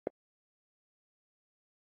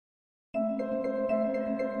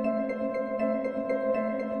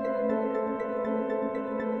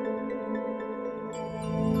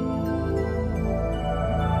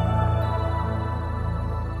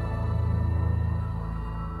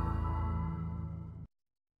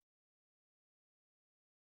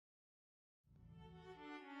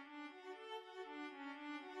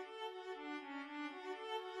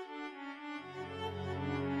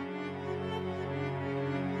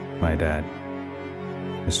My dad,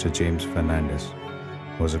 Mr. James Fernandez,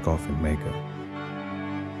 was a coffin maker.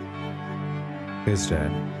 His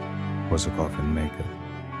dad was a coffin maker.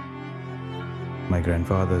 My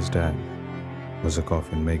grandfather's dad was a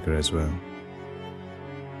coffin maker as well.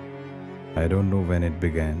 I don't know when it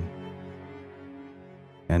began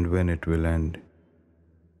and when it will end.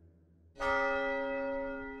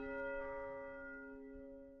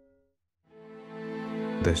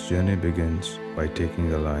 This journey begins by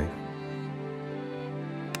taking a life,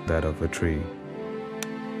 that of a tree,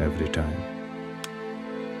 every time.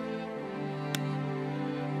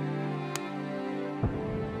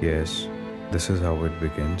 Yes, this is how it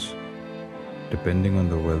begins, depending on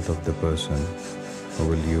the wealth of the person who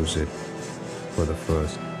will use it for the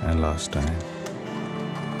first and last time.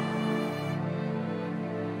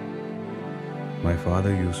 My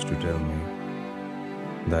father used to tell me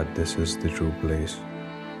that this is the true place.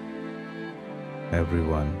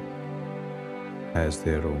 Everyone has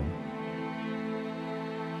their own.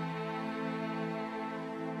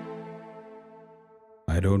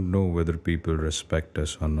 I don't know whether people respect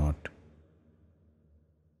us or not,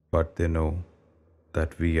 but they know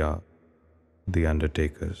that we are the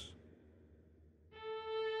undertakers.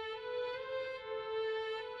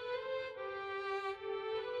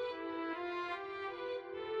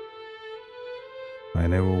 I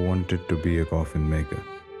never wanted to be a coffin maker.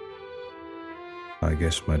 I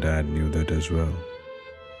guess my dad knew that as well.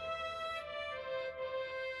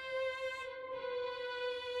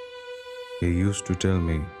 He used to tell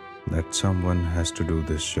me that someone has to do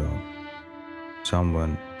this job.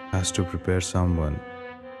 Someone has to prepare someone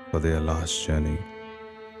for their last journey.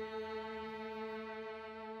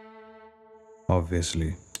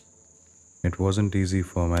 Obviously, it wasn't easy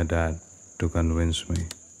for my dad to convince me.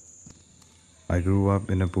 I grew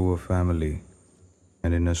up in a poor family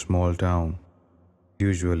and in a small town.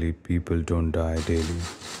 Usually people don't die daily.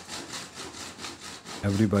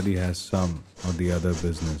 Everybody has some or the other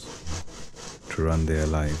business to run their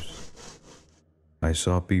lives. I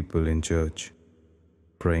saw people in church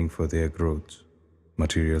praying for their growth,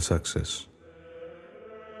 material success.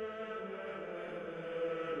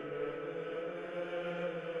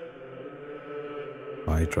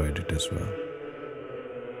 I tried it as well.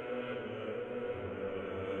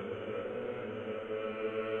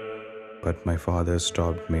 But my father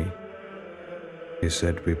stopped me. He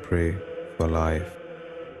said we pray for life,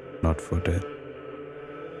 not for death.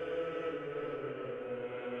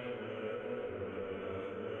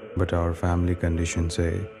 But our family conditions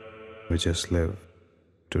say we just live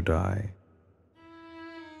to die.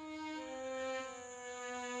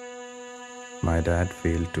 My dad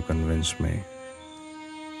failed to convince me,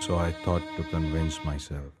 so I thought to convince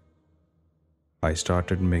myself. I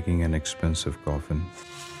started making an expensive coffin,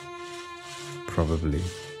 probably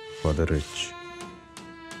for the rich.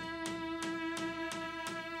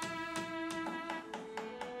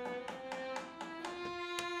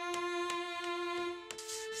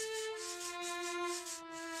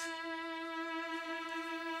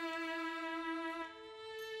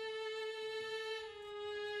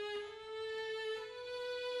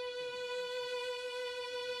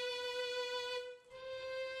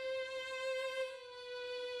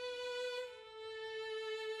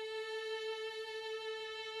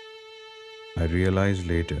 I realized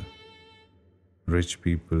later, rich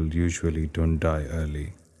people usually don't die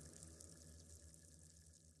early.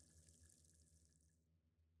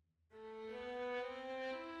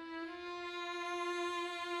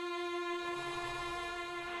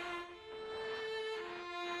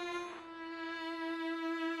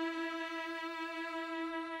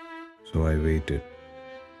 So I waited.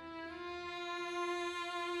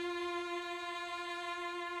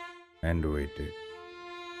 And waited.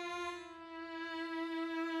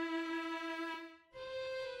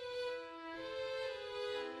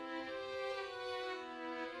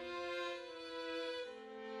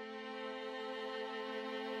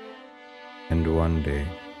 And one day,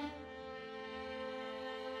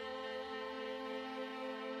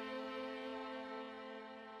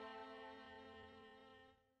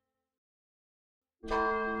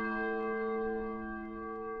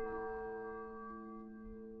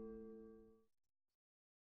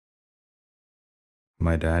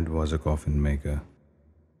 my dad was a coffin maker,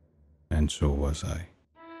 and so was I.